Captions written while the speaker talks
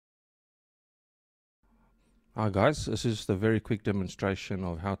Hi guys, this is the very quick demonstration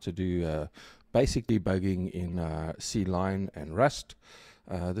of how to do basic debugging in CLion and Rust.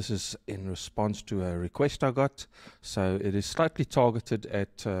 This is in response to a request I got, so it is slightly targeted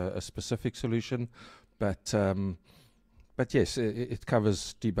at a specific solution, but yes, it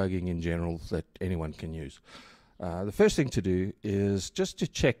covers debugging in general that anyone can use. The first thing to do is just to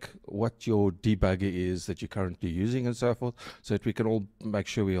check what your debugger is that you're currently using and so forth, so that we can all make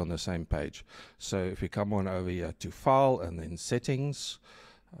sure we're on the same page. So if we come on over here to File and then Settings,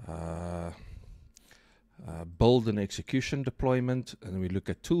 Build and Execution Deployment, and we look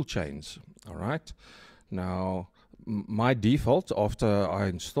at tool chains. All right. Now, my default after I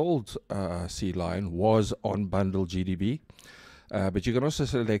installed CLion was on bundle GDB, but you can also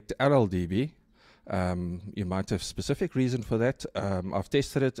select LLDB. You might have specific reason for that. I've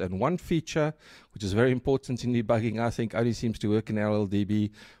tested it, and one feature which is very important in debugging, I think, only seems to work in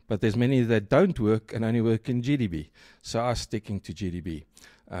LLDB, but there's many that don't work and only work in GDB. So I'm sticking to GDB,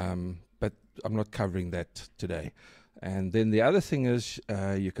 but I'm not covering that today. And then the other thing is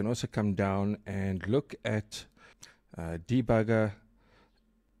you can also come down and look at debugger,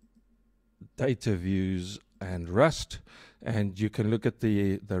 data views, and Rust, and you can look at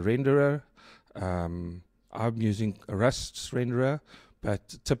the renderer. I'm using a Rust's renderer,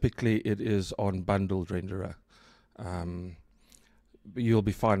 but typically it is on bundled renderer. You'll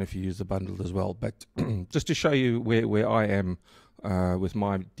be fine if you use the bundled as well, but just to show you where I am with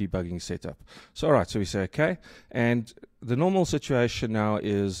my debugging setup. So alright, so we say okay, and the normal situation now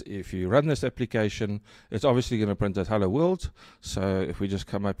is if you run this application, it's obviously going to print out hello world. So if we just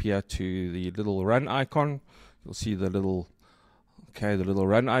come up here to the little run icon, you'll see the little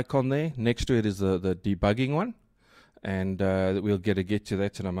run icon there. Next to it is the debugging one, and we'll get to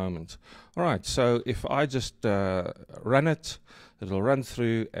that in a moment. All right, so if I just run it, it'll run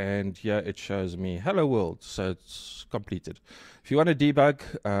through, and here it shows me hello world, so it's completed. If you want to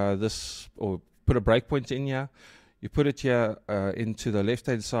debug this or put a breakpoint in here, you put it here into the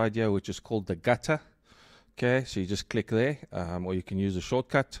left-hand side here, which is called the gutter. Okay, so you just click there, or you can use a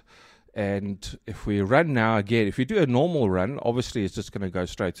shortcut. And if we run now again, if you do a normal run, obviously it's just going to go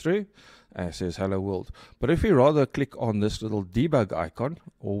straight through. It says hello world. But if we rather click on this little debug icon,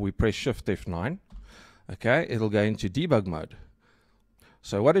 or we press Shift F9, okay, it'll go into debug mode.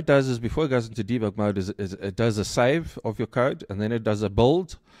 So what it does is, before it goes into debug mode, is it does a save of your code, and then it does a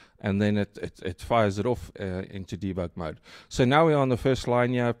build, and then it fires it off into debug mode. So now we're on the first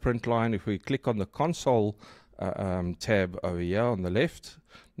line here, print line. If we click on the console tab over here on the left,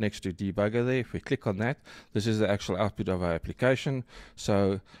 next to debugger there, if we click on that, this is the actual output of our application.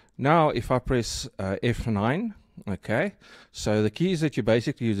 So now if I press F9, okay, so the keys that you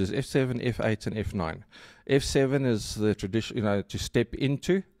basically use is F7, F8, and F9. F7 is the tradition, to step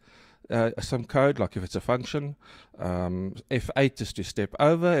into some code, like if it's a function. F8 is to step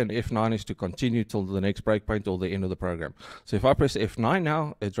over, and F9 is to continue till the next breakpoint or the end of the program. So if I press F9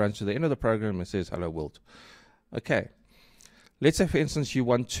 now, it runs to the end of the program and says hello world. Okay. Let's say, for instance, you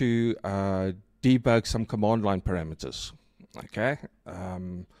want to debug some command line parameters. Okay,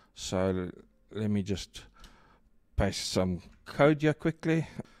 so let me just paste some code here quickly.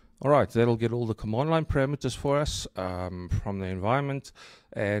 All right, that'll get all the command line parameters for us from the environment,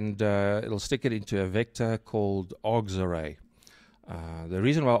 and it'll stick it into a vector called args array. The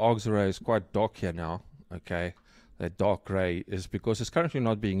reason why args array is quite dark here now, okay, that dark gray, is because it's currently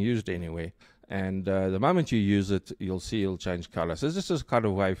not being used anywhere. And the moment you use it, you'll see it'll change color. So this is kind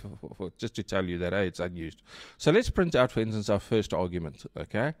of a way for just to tell you that, hey, it's unused. So let's print out, for instance, our first argument.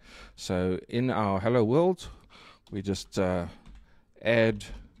 Okay. So in our hello world, we just add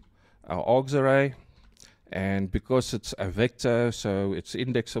our args array. And because it's a vector, so it's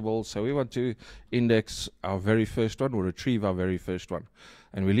indexable, so we want to index our very first one, or retrieve our very first one.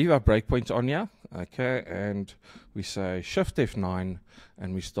 And we leave our breakpoint on here, okay, and we say Shift F9,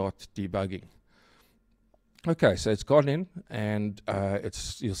 and we start debugging. Okay, so it's gone in, and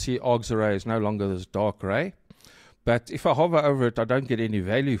you'll see args array is no longer this dark gray. But if I hover over it, I don't get any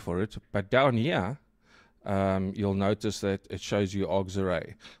value for it. But down here, you'll notice that it shows you args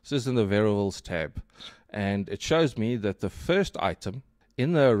array. So this is in the variables tab. And it shows me that the first item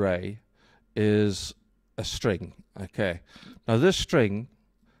in the array is a string. Okay. Now this string,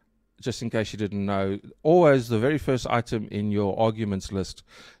 just in case you didn't know, always the very first item in your arguments list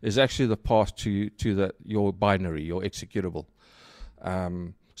is actually the path to your binary, your executable.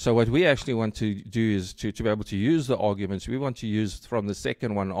 So what we actually want to do is to be able to use the arguments, we want to use from the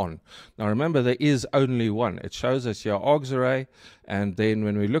second one on. Now remember, there is only one. It shows us your args array, and then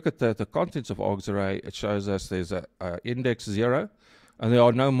when we look at the contents of args array, it shows us there's a index 0, and there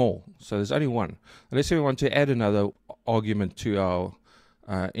are no more. So there's only one. And let's say we want to add another argument to our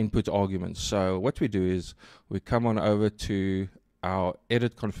input arguments. So what we do is we come on over to our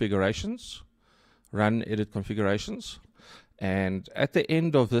edit configurations, run edit configurations, and at the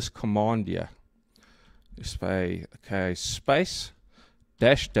end of this command here, you say, okay, space,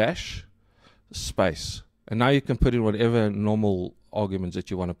 dash, dash, space. And now you can put in whatever normal arguments that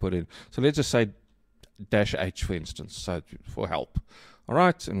you want to put in. So let's just say dash H, for instance, so for help. All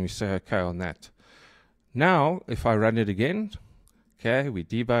right, and we say okay on that. Now, if I run it again, okay, we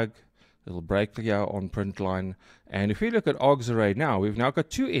debug, it'll break here on print line. And if we look at args array now, we've now got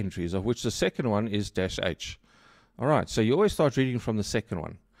 2 entries, of which the second one is dash H. All right, so you always start reading from the second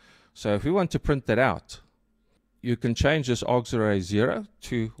one. So if we want to print that out, you can change this args array 0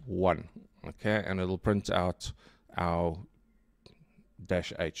 to 1, okay, and it'll print out our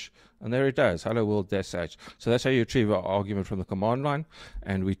dash H. And there it does, hello world dash H. So that's how you retrieve our argument from the command line.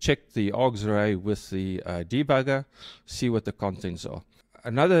 And we check the args array with the debugger, see what the contents are.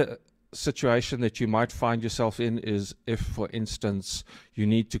 Another situation that you might find yourself in is if, for instance, you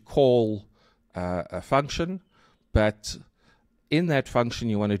need to call a function, but in that function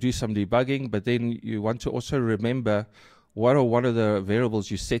you want to do some debugging, but then you want to also remember what are one of the variables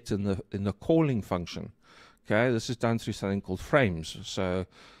you set in the calling function. Okay, this is done through something called frames. So,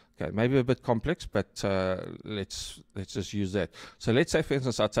 okay, maybe a bit complex, but let's just use that. So let's say, for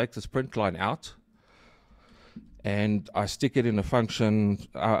instance, I take this print line out and I stick it in a function,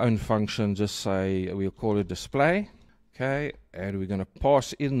 our own function, just say we'll call it display. Okay, and we're going to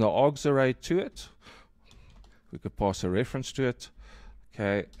pass in the args array to it. We could pass a reference to it.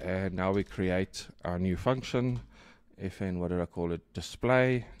 Okay, and now we create our new function. Fn, what did I call it?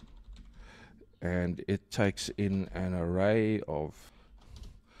 Display. And it takes in an array of,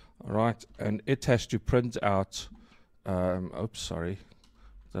 all right, and it has to print out, oops, sorry,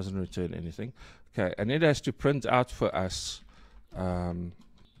 doesn't return anything. Okay, and it has to print out for us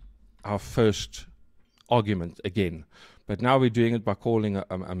our first argument again. But now we're doing it by calling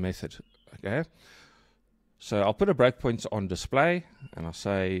a method, okay? So I'll put a breakpoint on display, and I'll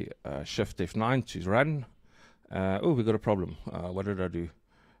say Shift F9 to run. Oh, we got a problem. What did I do?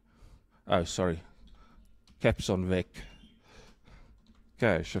 Oh, sorry. Caps on vec.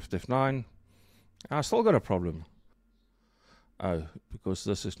 Okay, Shift F9. I still got a problem. Oh, because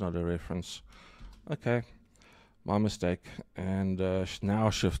this is not a reference. Okay, my mistake. And now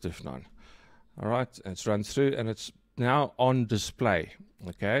Shift F9. All right, it's run through, and it's now on display.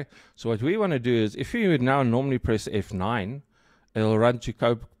 Okay, so what we want to do is, if you would now normally press F9, it'll run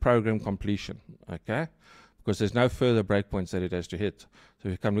to program completion. Okay, because there's no further breakpoints that it has to hit. So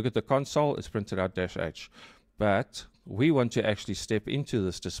if you come look at the console, it's printed out dash H. But we want to actually step into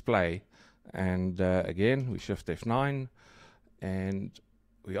this display, and again, we Shift F9, and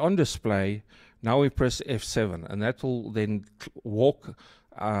we're on display. Now we press F7, and that will then walk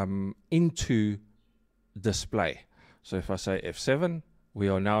into display. So if I say F7, we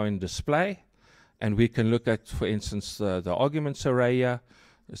are now in display, and we can look at, for instance, the arguments array here.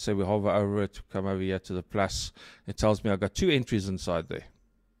 Let's say we hover over it, come over here to the plus. It tells me I've got 2 entries inside there.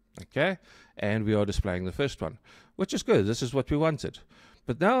 Okay, and we are displaying the first one, which is good. This is what we wanted.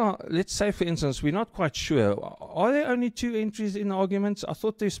 But now, let's say, for instance, we're not quite sure. Are there only 2 entries in the arguments? I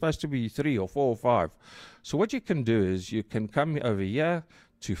thought there's supposed to be 3 or 4 or 5. So what you can do is you can come over here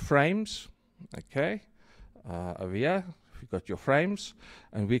to frames. Okay, over here, you've got your frames,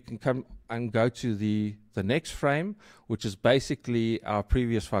 and we can come and go to the next frame, which is basically our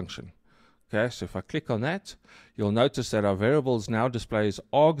previous function. Okay, so if I click on that, you'll notice that our variables now displays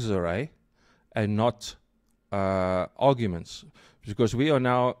args array and not arguments, because we are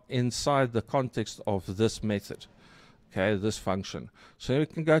now inside the context of this method, okay, this function. So we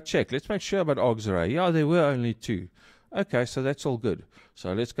can go check. Let's make sure about args array. Yeah, there were only 2. Okay, so that's all good.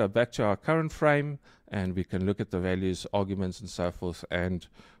 So let's go back to our current frame, and we can look at the values, arguments, and so forth, and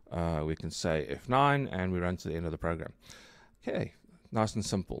we can say F9, and we run to the end of the program. Okay, nice and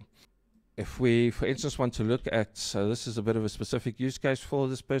simple. If we, for instance, want to look at, so this is a bit of a specific use case for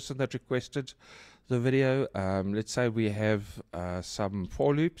this person that requested the video. Let's say we have some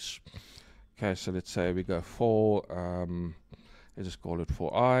for loops. Okay, so let's say we go for, let's just call it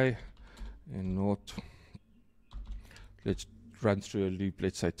for I, and not, let's run through a loop,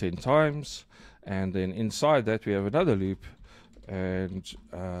 let's say 10 times, and then inside that we have another loop, and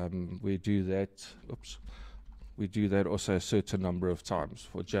we do that, oops, we do that also a certain number of times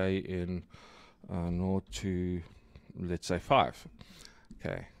for j in 0 to, let's say, 5.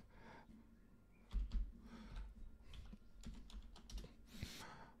 Okay.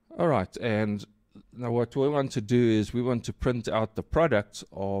 All right, and now what we want to do is we want to print out the product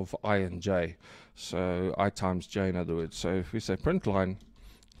of I and j. So I times j, in other words. So if we say print line,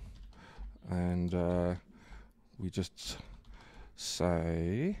 and we just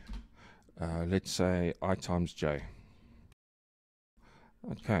say, let's say I times j.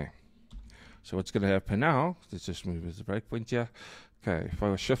 Okay. So what's going to happen now, let's just move with the breakpoint here. Okay, if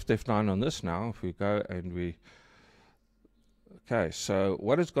I shift F9 on this now, if we go and we, okay, so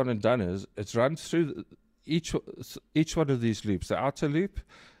what it's gone and done is it's run through each one of these loops. The outer loop,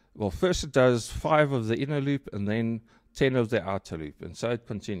 well, first it does 5 of the inner loop and then 10 of the outer loop, and so it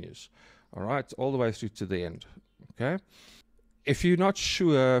continues. All right, all the way through to the end. Okay. If you're not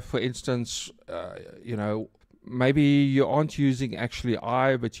sure, for instance, you know, maybe you aren't using actually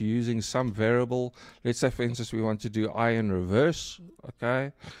I, but you're using some variable. Let's say, for instance, we want to do I in reverse.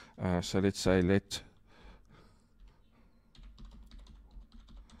 Okay, so let's say let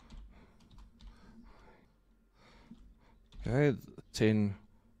okay 10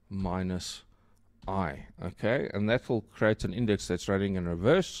 minus I. Okay, and that will create an index that's running in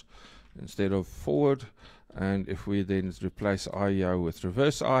reverse instead of forward. And if we then replace I here with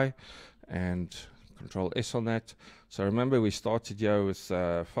reverse I and Control S on that. So remember, we started here with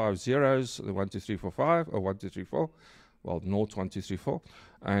 5 zeros, the 1, 2, 3, 4, 5, or 1, 2, 3, 4. Well, 0, 1, 2, 3, 4.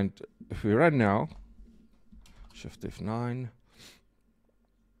 And if we run now, Shift F9.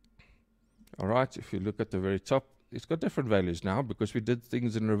 All right, if you look at the very top, it's got different values now because we did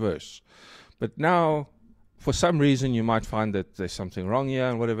things in reverse. But now, for some reason, you might find that there's something wrong here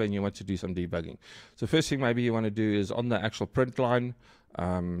and whatever, and you want to do some debugging. So first thing maybe you want to do is on the actual print line,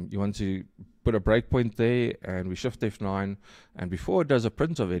 you want to put a breakpoint there, and we shift F9, and before it does a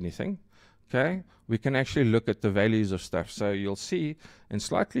print of anything, okay, we can actually look at the values of stuff. So you'll see in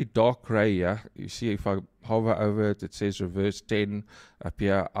slightly dark gray here, you see if I hover over it, it says reverse 10 up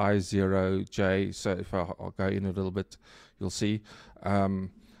here, I0, J. So if I'll go in a little bit, you'll see.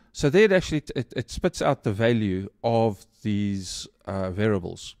 So there it actually, it spits out the value of these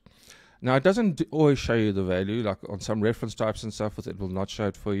variables. Now, it doesn't always show you the value, like on some reference types and so forth, it will not show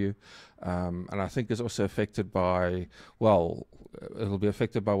it for you. And I think it's also affected by, well, it'll be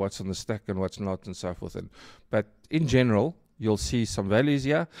affected by what's on the stack and what's not and so forth. But in general, you'll see some values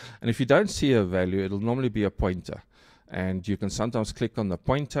here. And if you don't see a value, it'll normally be a pointer. And you can sometimes click on the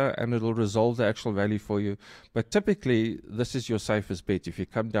pointer and it'll resolve the actual value for you. But typically, this is your safest bet. If you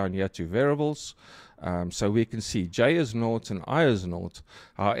come down here to variables, so we can see J is 0 and I is 0.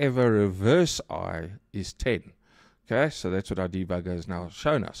 However, reverse I is 10. Okay, so that's what our debugger has now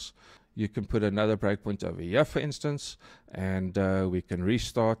shown us. You can put another breakpoint over here, for instance, and we can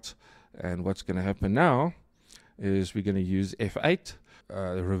restart. And what's going to happen now is we're going to use F8.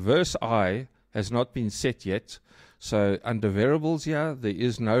 Reverse I has not been set yet. So under variables here, there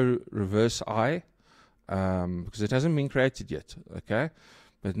is no reverse I because it hasn't been created yet. Okay,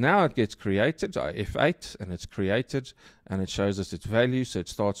 but now it gets created. I F8 and it's created and it shows us its value. So it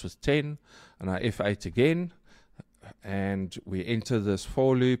starts with 10 and I F8 again. And we enter this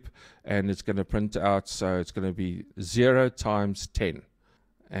for loop and it's going to print out. So it's going to be 0 times 10.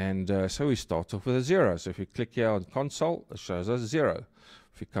 And so we start off with a 0. So if we click here on console, it shows us 0.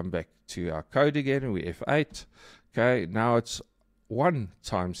 If we come back to our code again and we F8, okay, now it's 1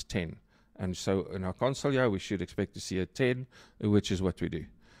 times 10. And so in our console here, we should expect to see a 10, which is what we do.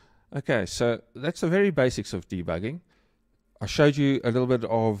 Okay, so that's the very basics of debugging. I showed you a little bit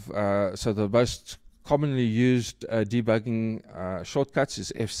of, so the most commonly used debugging shortcuts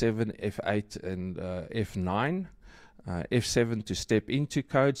is F7, F8, and F9. F7 to step into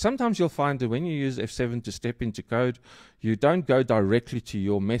code. Sometimes you'll find that when you use F7 to step into code, you don't go directly to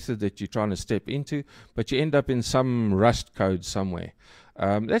your method that you're trying to step into, but you end up in some Rust code somewhere.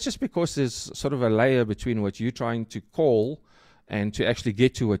 That's just because there's sort of a layer between what you're trying to call and to actually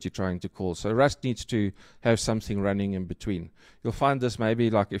get to what you're trying to call. So Rust needs to have something running in between. You'll find this maybe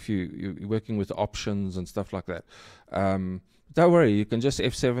like if you're working with options and stuff like that. Don't worry, you can just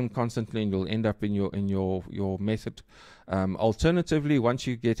F7 constantly and you'll end up in your method. Alternatively, once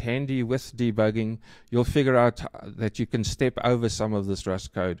you get handy with debugging, you'll figure out that you can step over some of this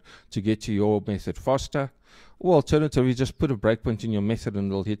Rust code to get to your method faster. Or alternatively, just put a breakpoint in your method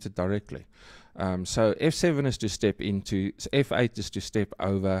and it'll hit it directly. So F7 is to step into, F8 is to step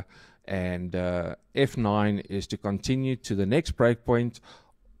over, and F9 is to continue to the next breakpoint.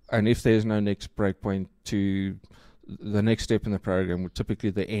 And if there's no next breakpoint, to the next step in the program, typically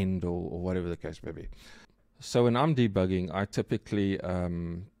the end or whatever the case may be. So when I'm debugging, I typically,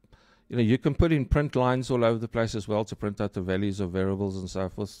 you can put in print lines all over the place as well to print out the values of variables and so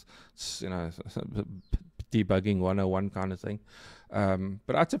forth. It's, debugging 101 kind of thing.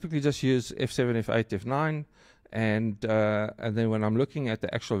 But I typically just use F7, F8, F9, and then when I'm looking at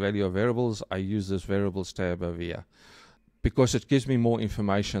the actual value of variables, I use this variables tab over here, because it gives me more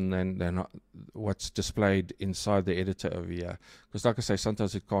information than what's displayed inside the editor over here. Because like I say,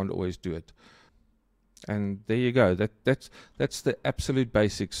 sometimes it can't always do it. And there you go. That's the absolute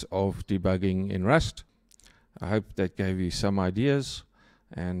basics of debugging in Rust. I hope that gave you some ideas.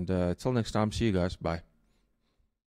 And till next time, see you guys. Bye.